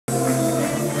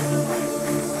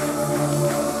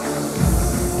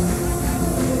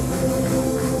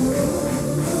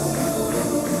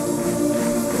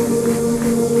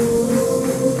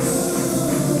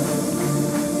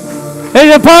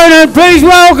his opponent, please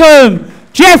welcome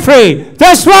Jeffrey the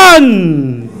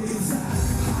Zwaan.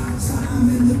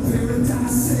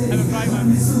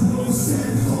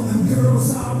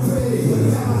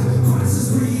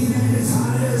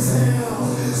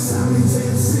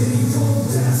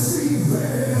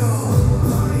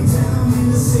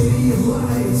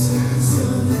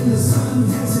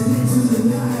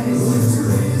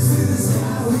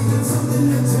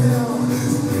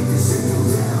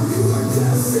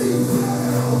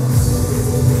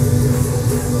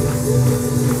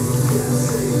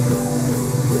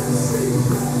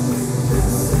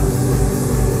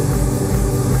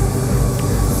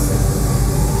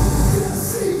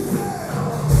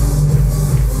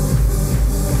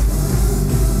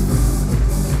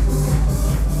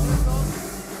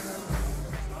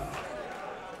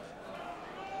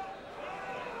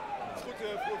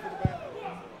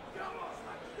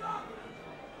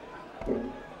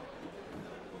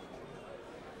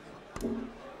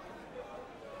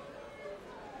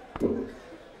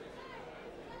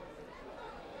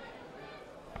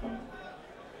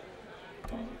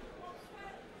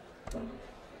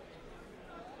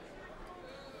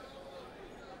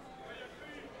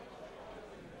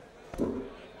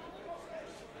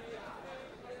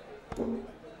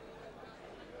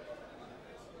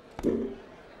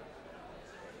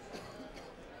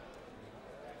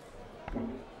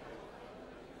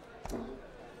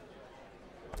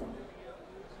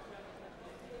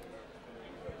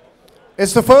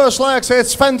 It's the first leg, so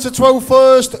it's Fence 12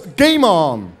 first, game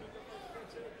on.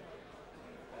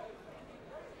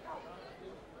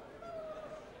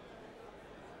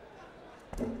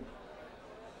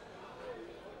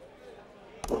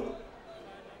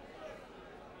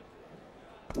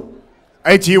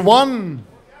 '81.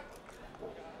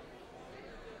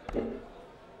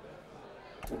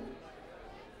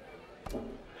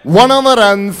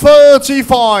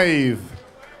 $135.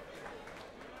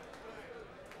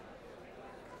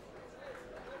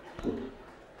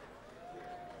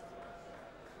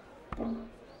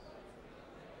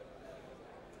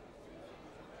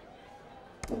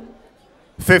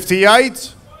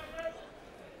 58.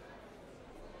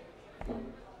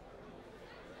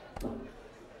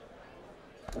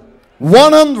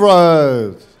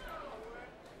 100.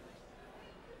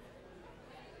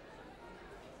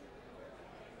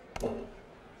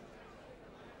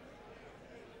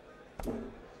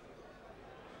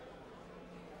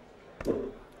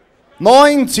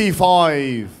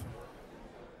 95.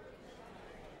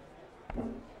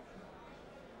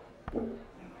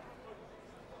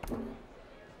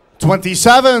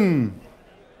 27.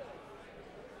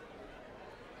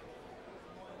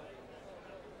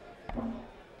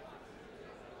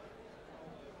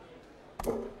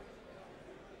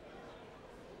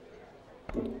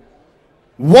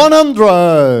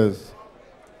 100.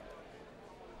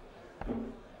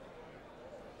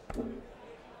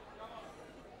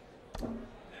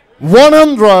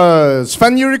 100.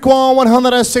 Sven, you require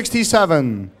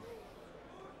 167.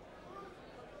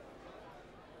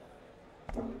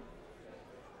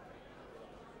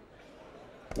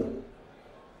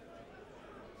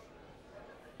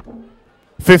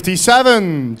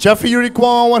 57. Jeffrey, you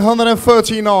require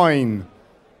 139.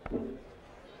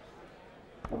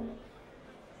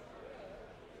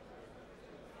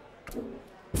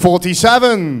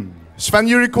 47. Sven,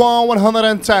 you require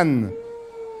 110.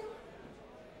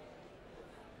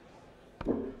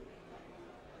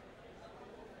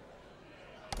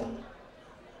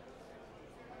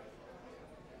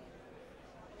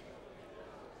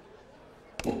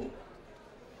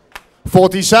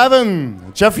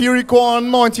 47. Jeffrey, you require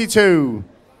 92.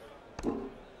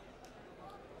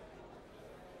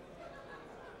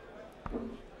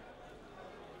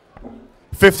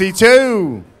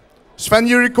 52. Sven,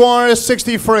 you require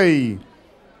 63.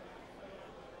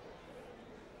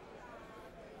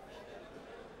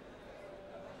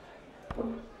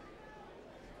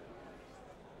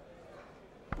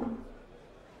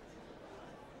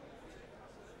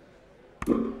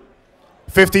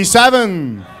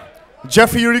 57.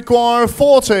 Jeffrey, you require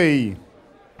 40.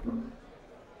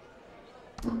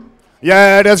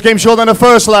 Yeah, that's game short on the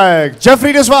first leg.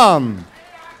 Jeffrey the Zwaan.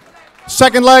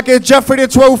 Second leg is Jeffrey the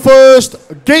 12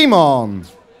 first. Game on.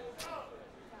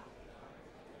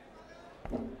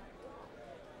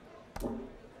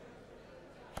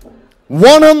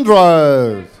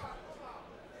 $100.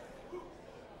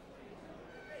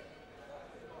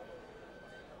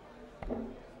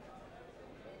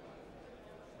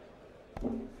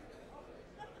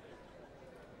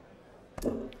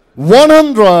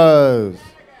 100.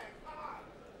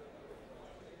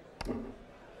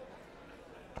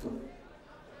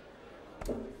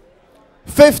 50.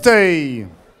 50.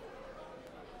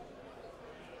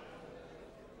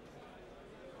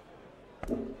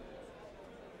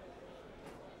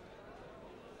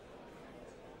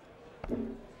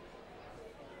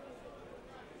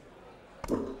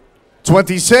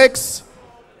 $26.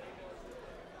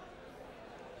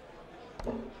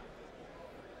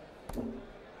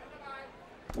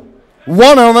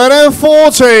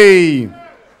 $140.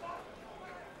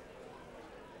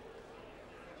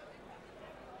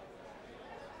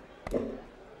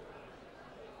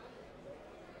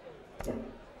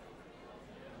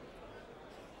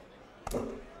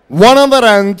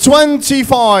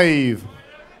 $125.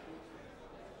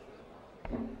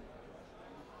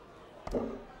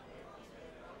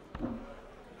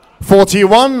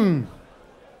 $41.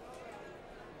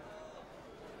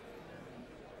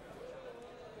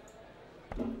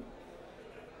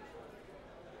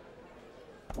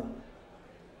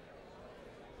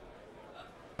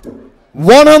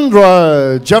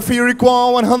 $100. Jeffrey, you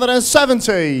require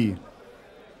 170.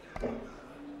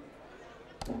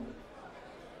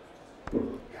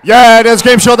 Yeah, there's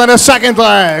game shot on the second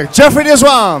leg. Jeffrey, this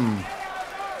one.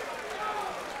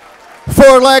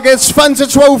 Third leg, it's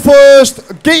Vantage Row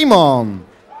first. Game on.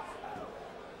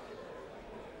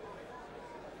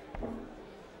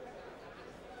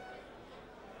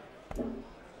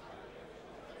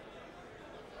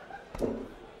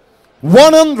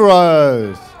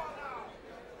 $100.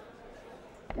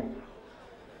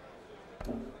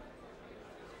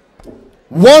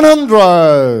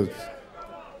 $100.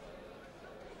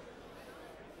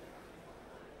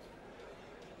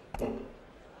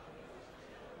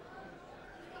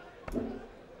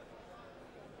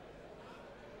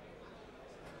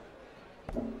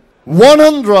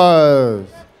 $100.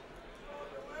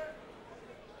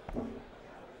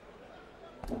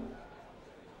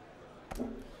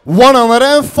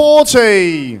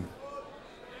 $140.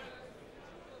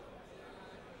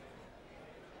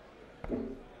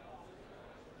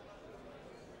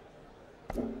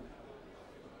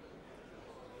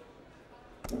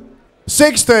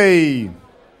 $60.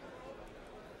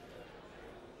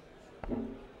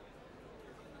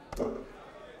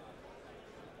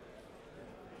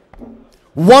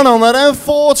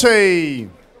 $140.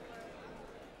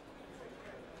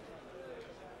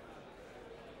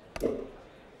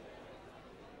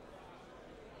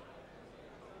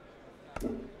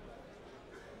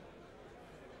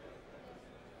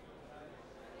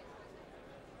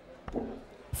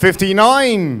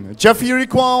 $59. Jeffrey, you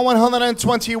require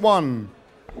 121.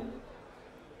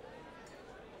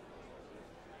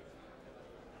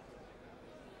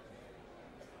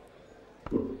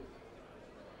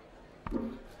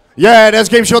 Yeah, that's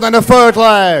game shot on the third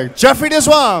leg. Jeffrey, this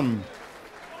one.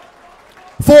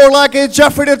 Fourth leg is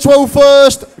Jeffrey the 12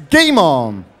 first. Game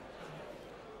on.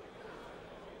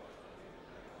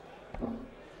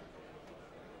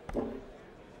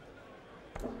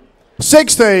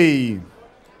 $60.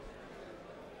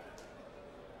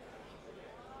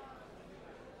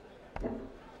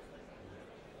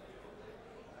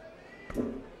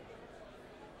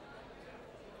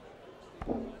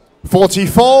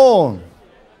 $44.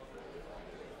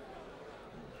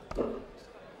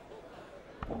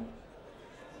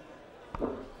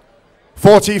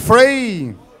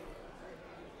 $43.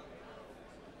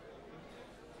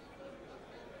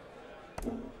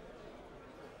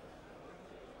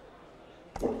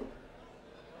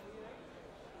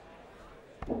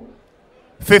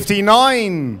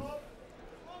 $59.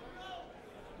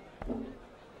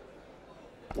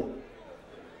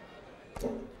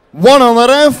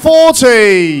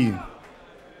 $140.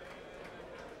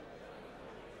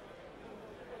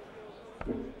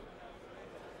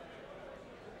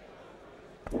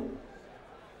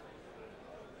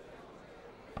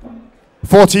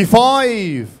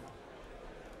 $45.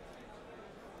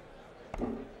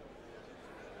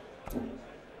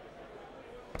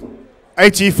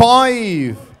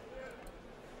 $85.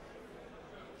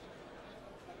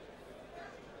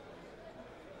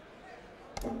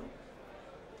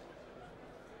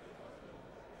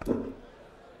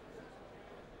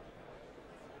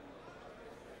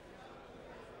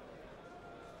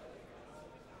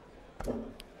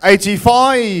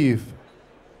 $85.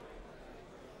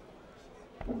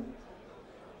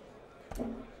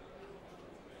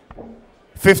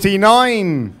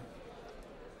 $59.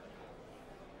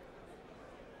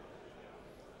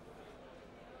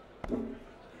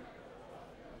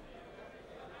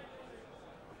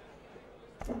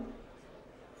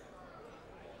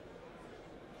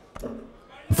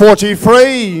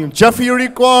 $43. Jeffrey, you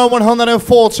require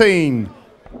 114.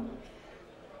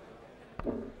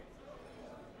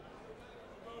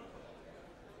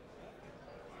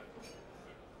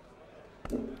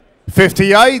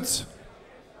 58.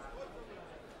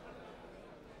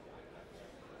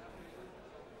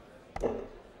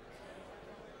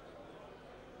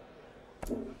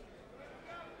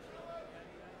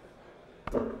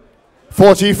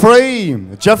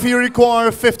 $43. Jeffrey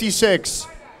require 56.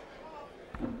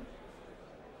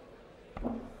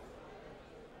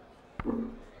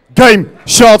 Game,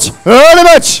 shot, early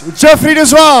match. Jeffrey de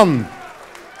Zwaan.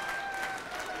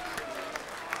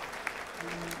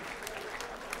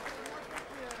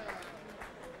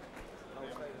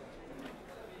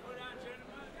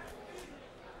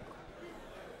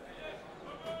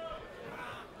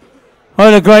 Oh,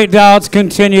 the great darts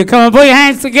continue. Come on, put your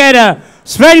hands together.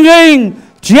 Sven Groen,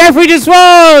 Jeffrey de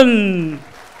Zwaan.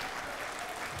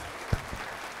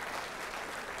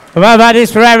 How about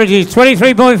this for averages?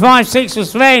 23.56 for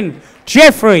Sven.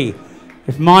 Jeffrey,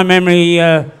 if my memory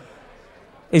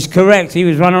is correct, he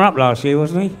was runner-up last year,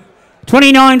 wasn't he?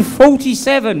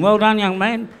 29.47. Well done, young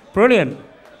man. Brilliant.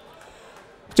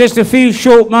 Just a few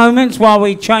short moments while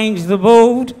we change the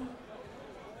board.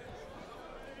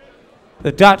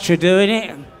 The Dutch are doing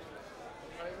it.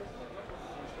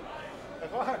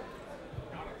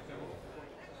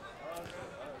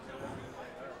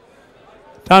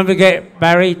 Don't forget,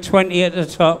 Barry, 20 at the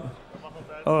top.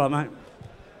 All right, mate.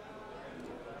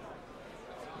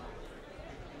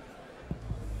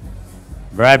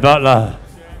 Brad Butler.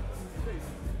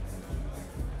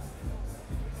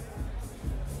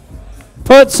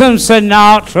 Put some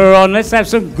Sinatra on. Let's have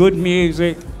some good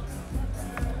music.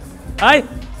 Hey?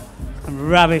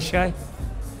 Rubbish, eh?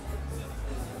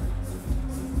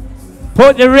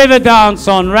 Put the river dance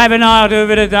on. Rab and I will do a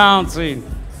bit of dancing.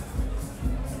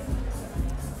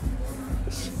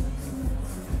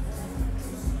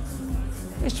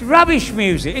 It's rubbish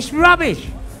music. It's rubbish.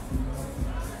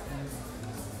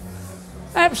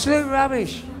 Absolute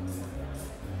rubbish.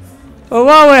 Well,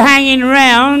 while we're hanging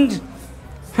around,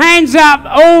 hands up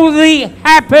all the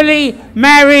happily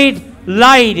married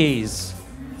ladies.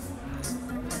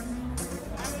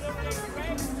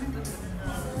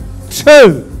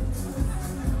 2.